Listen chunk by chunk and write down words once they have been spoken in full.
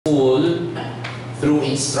school through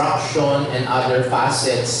instruction and other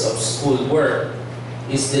facets of school work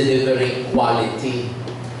is delivering quality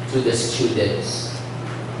to the students,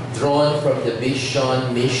 drawn from the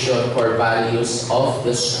vision, mission, core values of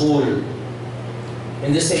the school. In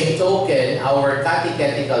the same token, our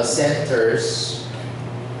catechetical centers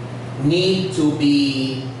need to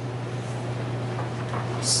be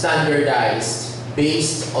standardized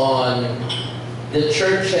based on the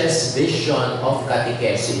church's vision of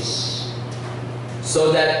catechesis,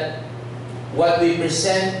 so that what we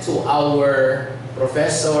present to our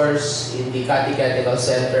professors in the catechetical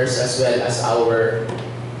centers as well as our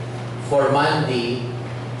formandi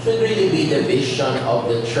should really be the vision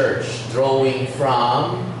of the church, drawing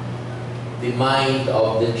from the mind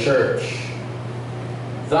of the church.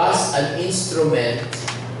 Thus, an instrument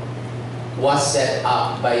was set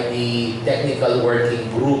up by the technical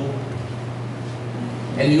working group.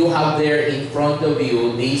 And you have there in front of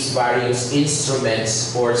you these various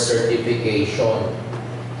instruments for certification,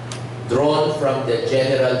 drawn from the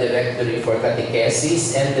General Directory for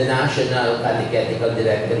Catechesis and the National Catechetical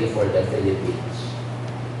Directory for the Philippines.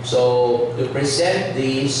 So, to present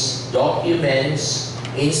these documents,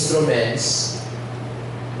 instruments,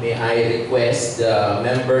 may I request the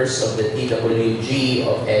members of the TWG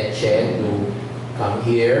of EdChen to come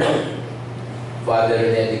here. Father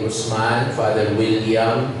Rene Guzman, Father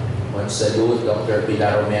William Monsalud, Dr.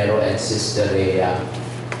 Pilar Romero, and Sister Rhea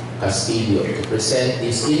Castillo to present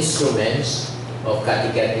these instruments of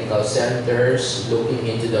catechetical centers, looking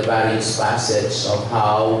into the various facets of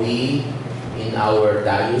how we in our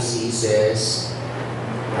dioceses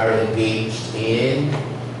are engaged in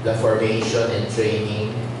the formation and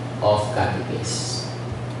training of catechists.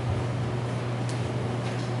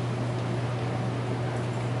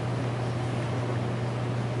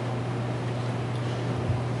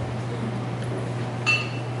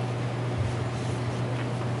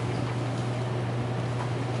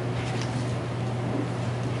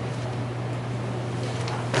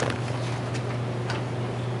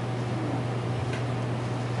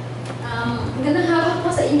 Magandang hapon po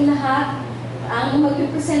sa inyong lahat. Ang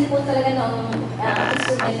mag-present po talaga ng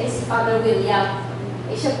instrument ay si Father William.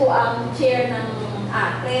 Siya po ang chair ng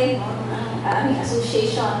ACRE, ng aming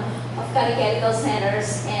Association of Catechetical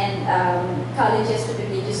Centers and Colleges of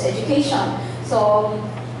Religious Education. So,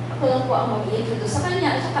 ako lang po ang mag-i-introduce sa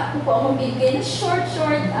kanya. At saka ako po ang magbibigay ng short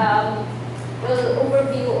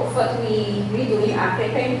overview of what we do in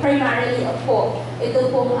ACRE. Primarily, po,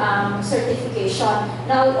 ito pong certification.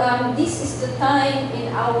 Now, this is the time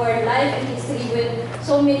in our life and history when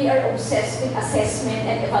so many are obsessed with assessment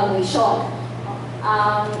and evaluation.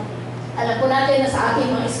 Alam po natin na sa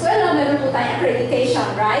ating mga eskwela, meron po tayong accreditation,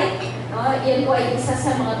 right? No? Yan po ay isa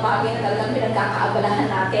sa mga bagay na talagang pinagkakaabalahan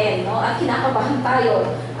natin. No? At kinakabahan tayo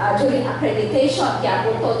during accreditation, kaya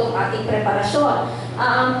po todo ang ating preparasyon.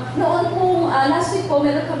 Noon pong last week po,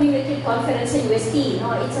 meron kami retreat conference sa UST.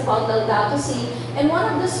 No? It's about Laudato Si. And one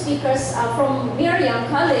of the speakers from Miriam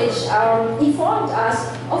College informed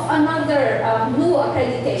us of another new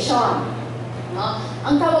accreditation. No?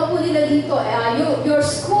 Ang tawag po nila dito, your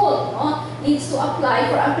school needs to apply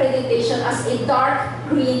for accreditation as a dark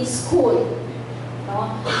green school. No?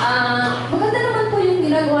 Maganda naman po yung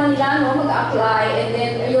ginagawa nila, no? Mag-apply, and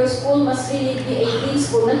then your school must really be a green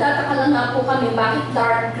school. Nagtataka lang nga po kami, bakit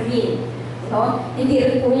dark green? No? Hindi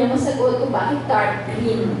rin po niya masagot kung bakit dark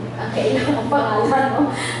green ang kailangang pangalan. No?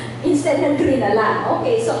 Instead ng green na lang.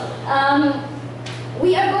 Okay, so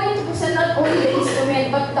we are going to present not only the instrument,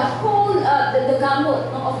 but the whole, the gamut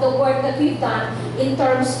of the work that we've done in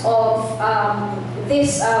terms of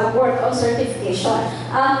this work on certification.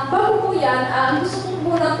 Bago po yan, gusto ko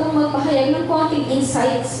muna po magpahayag ng konting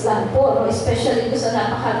insights lang po, no? Especially doon sa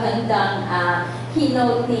napakagandang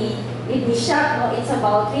keynote ni Bishop. No? It's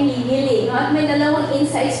about really healing. No? At may dalawang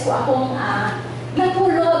insights po akong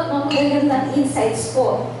napulot ng magagandang insights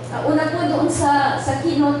po. Una po doon sa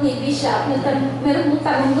keynote ni Bishop, meron po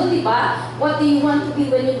tanong doon, di ba? What do you want to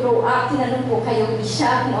be when you grow up? Tinanong po kayo,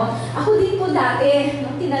 Bishop, no? Ako din po dati,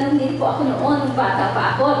 no? Tinanong din po ako noon, nung bata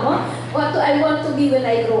pa ako, no? What do I want to be when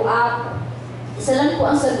I grow up? Isa lang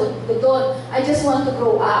po ang sagot ko doon, I just want to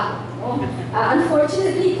grow up. No?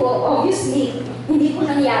 Unfortunately po, obviously, hindi po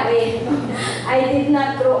nangyari. No? I did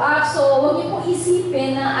not grow up, so huwag niyo po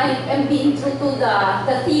isipin na I am being true to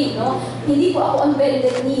the theme. No? Hindi po ako on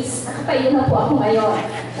bended knees. Nakatayo na po ako ngayon.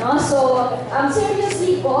 No? So,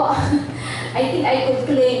 seriously po, I think I could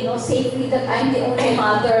claim, no, safely that I'm the only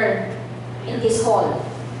mother in this hall.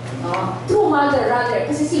 True mother rather,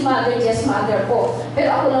 kasi si mother, just mother po.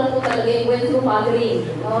 Pero ako lang po talaga yung went through mothering,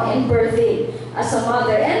 and birthing as a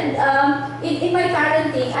mother. And in my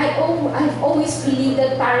parenting, I've always believed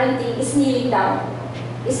that parenting is kneeling down.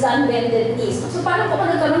 Is the unbended knees. So paano po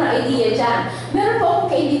ako nagkaroon ng idea dyan? Meron po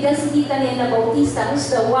akong kaibigan si Tita Nena Bautista,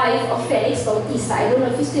 who's the wife of Felix Bautista. I don't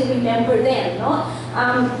know if you still remember them, no?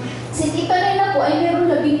 Si Tita Nena po ay meron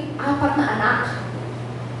 14 na anak.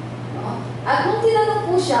 No? At nung tinanong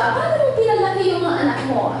po siya, paano mo pinalaki yung mga anak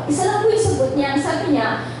mo? Isa lang po yung sagot niya. Sabi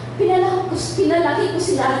niya, pinalaki ko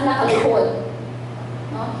sila ng nakalukod.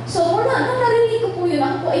 No? So, nung narinig ko po yun,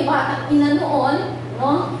 ako po ay batang ina noon,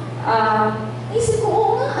 no? Isip ko,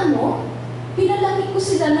 oo nga, pinalaki ko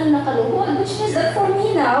sila ng nakaluhod, which means that for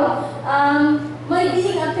me now, my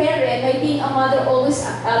being a parent, my being a mother always,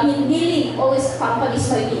 kneeling always accompanies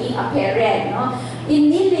my being a parent, no? In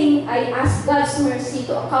kneeling, I ask God's mercy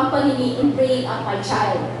to accompany me in bringing up my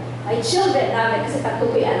children namin, kasi tatlo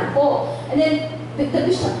ko yung anak ko. And then, the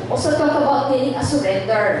bishop also talk about kneeling as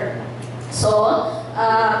surrender. So,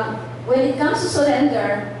 when it comes to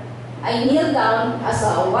surrender, I kneel down as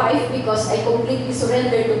a wife because I completely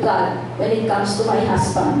surrender to God when it comes to my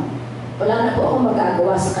husband. Wala na po akong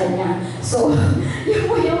magagawa sa kanya. So, yun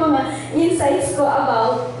po yung mga insights ko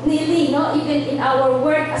about kneeling, no? Even in our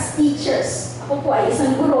work as teachers. Ako po ay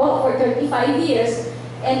isang guro for 35 years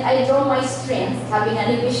and I draw my strength, sabi nga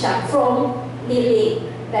ni Bishop, from kneeling.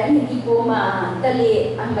 Dahil hindi po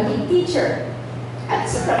madali ang maging teacher. At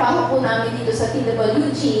sa trabaho po namin dito sa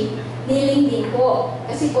TWG, kneeling din po.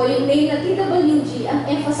 Kasi po yung name na TWG, ang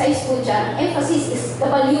emphasize po dyan, ang emphasis is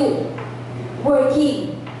W,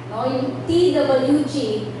 working. No? Yung TWG,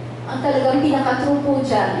 ang talagang pinaka-true po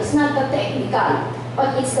dyan is not the technical,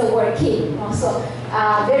 but it's the working. No? So,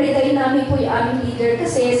 very dynamic po yung aming leader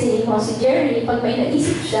kasi si Somosierra, pag may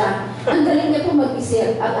naisip siya, ang galing niya po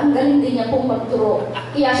mag-isip at ang galing din niya po magturo.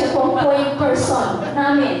 Kaya siya po ang point person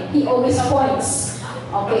namin. He always points.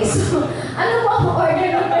 Okay, so ano po ang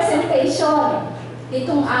order ng presentation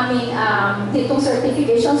ditong aming ditong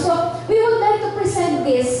certification? So we would like to present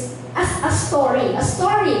this as a story,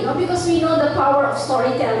 no? Because we know the power of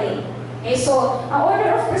storytelling. Okay, so our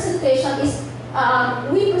order of presentation is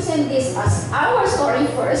we present this as our story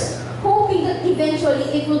first, hoping that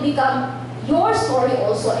eventually it will become your story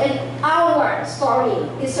also and our story,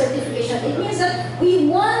 this certification. It means that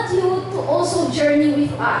we want you to also journey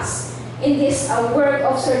with us in this work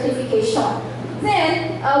of certification.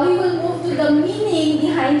 Then, we will move to the meaning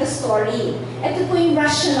behind the story. Ito po yung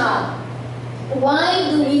rationale.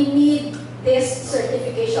 Why do we need this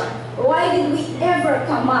certification? Why did we ever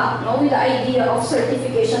come up with the idea of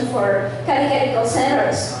certification for catechetical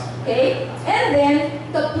centers? Okay? And then,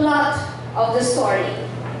 the plot of the story.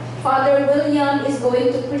 Father William is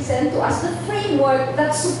going to present to us the framework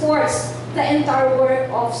that supports the entire work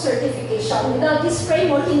of certification. Without this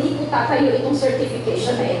framework, hindi po tatayo itong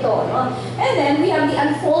certification na ito. No? And then, we have the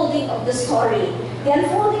unfolding of the story. The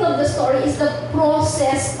unfolding of the story is the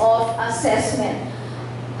process of assessment.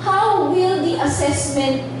 How will the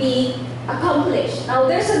assessment be accomplished? Now,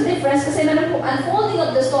 there's a difference kasi meron po unfolding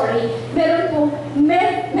of the story, meron po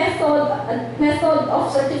method of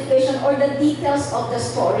certification or the details of the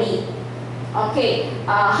story. Okay,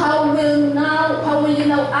 how will you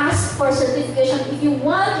now ask for certification if you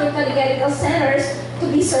want your catechetical centers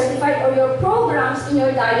to be certified or your programs in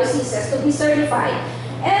your dioceses to be certified?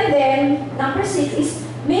 And then, number 6 is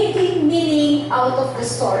making meaning out of the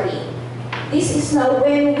story. This is now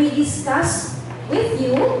when we discuss with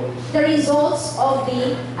you the results of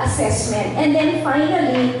the assessment. And then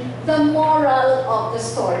finally, the moral of the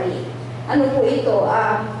story. Ano po ito?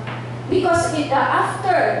 Because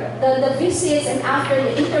after the visits and after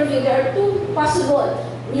the interview, there are two possible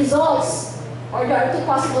results or there are two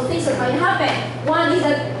possible things that might happen. One is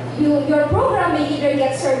that your program may either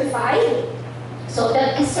get certified, so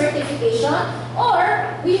that is certification,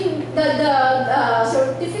 or the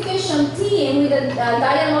certification team with the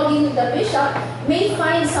dialoguing with the bishop may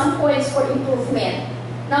find some points for improvement.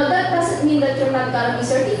 Now that doesn't mean that you're not going to be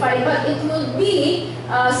certified, but it will be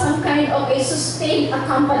some kind of a sustained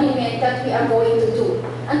accompaniment that we are going to do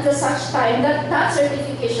until such time that that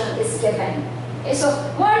certification is given. Okay, so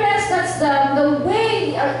more or less that's the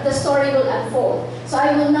way the story will unfold. So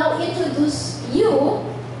I will now introduce you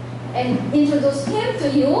and introduce him to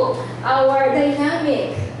you, our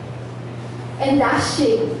dynamic and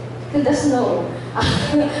dashing to the snow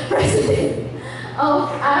president of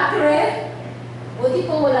ACRE. Buti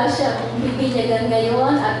po wala siyang bibinyagan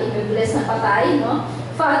ngayon at i-bless na patay, no?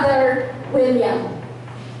 Father William.